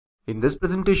In this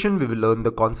presentation, we will learn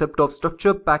the concept of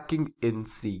structure packing in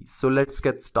C. So let's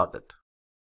get started.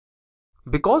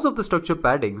 Because of the structure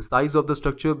padding, size of the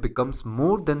structure becomes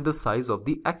more than the size of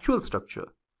the actual structure,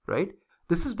 right?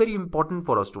 This is very important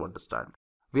for us to understand.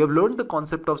 We have learned the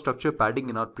concept of structure padding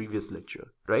in our previous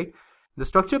lecture, right? The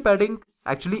structure padding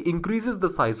actually increases the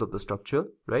size of the structure,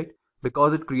 right?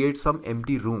 Because it creates some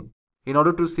empty room in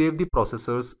order to save the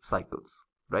processor's cycles,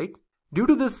 right? Due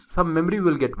to this, some memory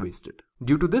will get wasted.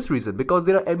 Due to this reason, because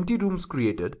there are empty rooms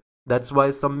created, that's why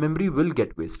some memory will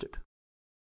get wasted.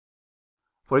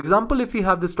 For example, if we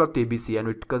have the struct ABC and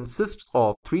it consists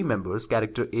of three members,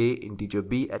 character A, integer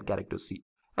B and character C.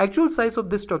 Actual size of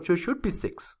this structure should be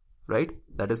 6, right?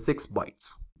 That is 6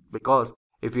 bytes. Because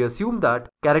if we assume that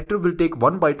character will take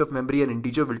 1 byte of memory and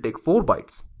integer will take 4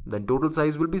 bytes, then total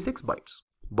size will be 6 bytes.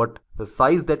 But the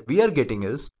size that we are getting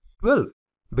is 12.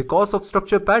 Because of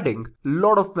structure padding,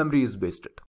 lot of memory is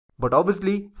wasted. But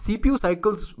obviously, CPU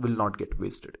cycles will not get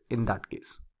wasted in that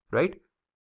case, right?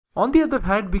 On the other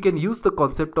hand, we can use the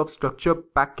concept of structure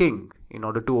packing in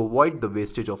order to avoid the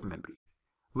wastage of memory.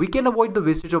 We can avoid the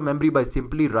wastage of memory by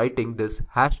simply writing this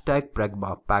hashtag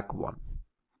pragma pack1.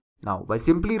 Now, by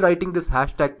simply writing this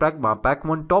hashtag pragma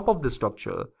pack1 top of the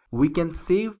structure, we can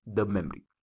save the memory.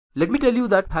 Let me tell you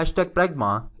that hashtag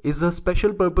pragma is a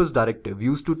special purpose directive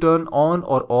used to turn on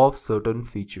or off certain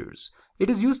features. It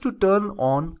is used to turn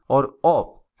on or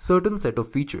off certain set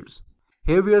of features.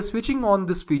 Here we are switching on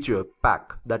this feature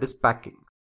pack, that is packing.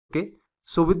 Okay,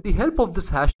 so with the help of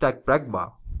this hashtag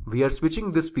pragma, we are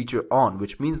switching this feature on,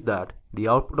 which means that the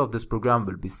output of this program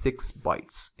will be 6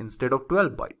 bytes instead of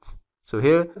 12 bytes. So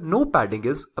here no padding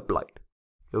is applied.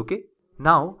 Okay,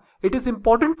 now it is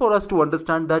important for us to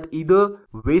understand that either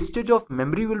wastage of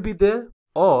memory will be there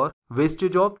or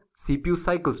wastage of CPU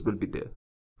cycles will be there,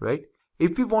 right?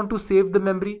 If we want to save the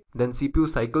memory, then CPU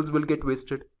cycles will get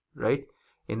wasted, right?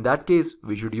 In that case,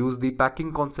 we should use the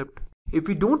packing concept. If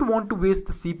we don't want to waste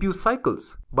the CPU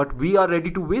cycles, but we are ready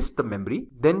to waste the memory,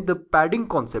 then the padding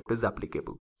concept is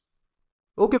applicable.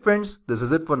 Okay friends, this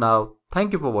is it for now.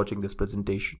 Thank you for watching this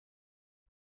presentation.